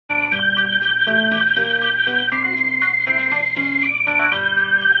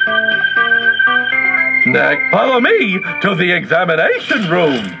Next, follow me to the examination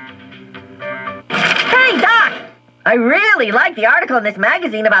room. Hey, Doc! I really like the article in this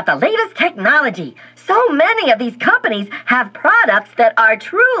magazine about the latest technology. So many of these companies have products that are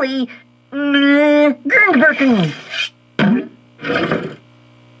truly groundbreaking.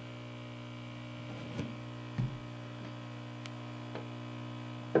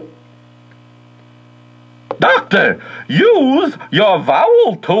 Doctor, use your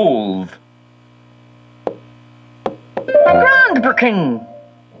vowel tools. Groundbreaking.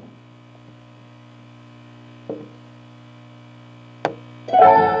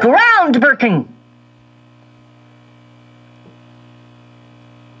 Groundbreaking.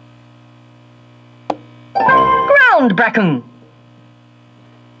 Groundbreaking.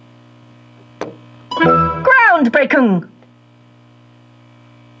 Groundbreaking.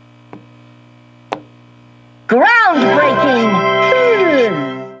 Groundbreaking.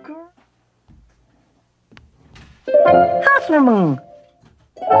 Housewarming.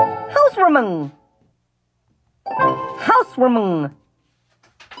 Housewarming. Housewarming.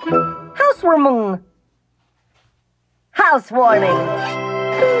 Housewarming. Housewarming.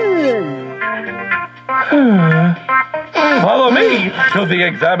 Follow me to the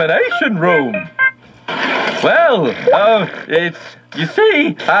examination room. Well, you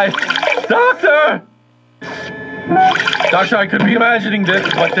see, Doctor! Doctor, I could be imagining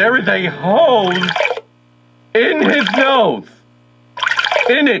this, but there is a hose in his nose.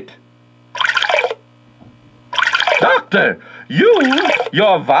 In it. Doctor, use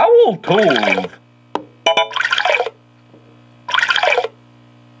your vowel tools.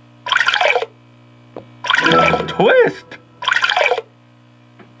 Twist.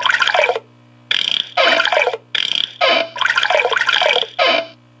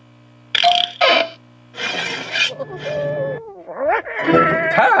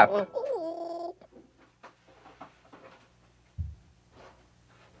 Tap.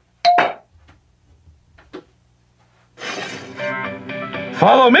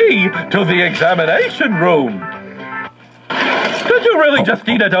 Follow me to the examination room. Did you really just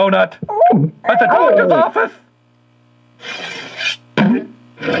eat a donut? At the doctor's office?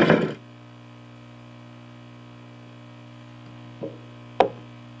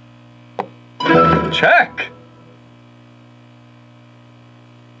 Check.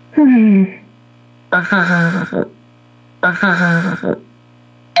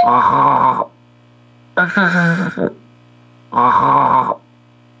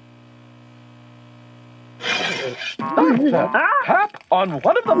 Doctor, tap on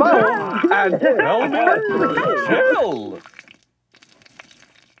one of the vowels and tell me to chill.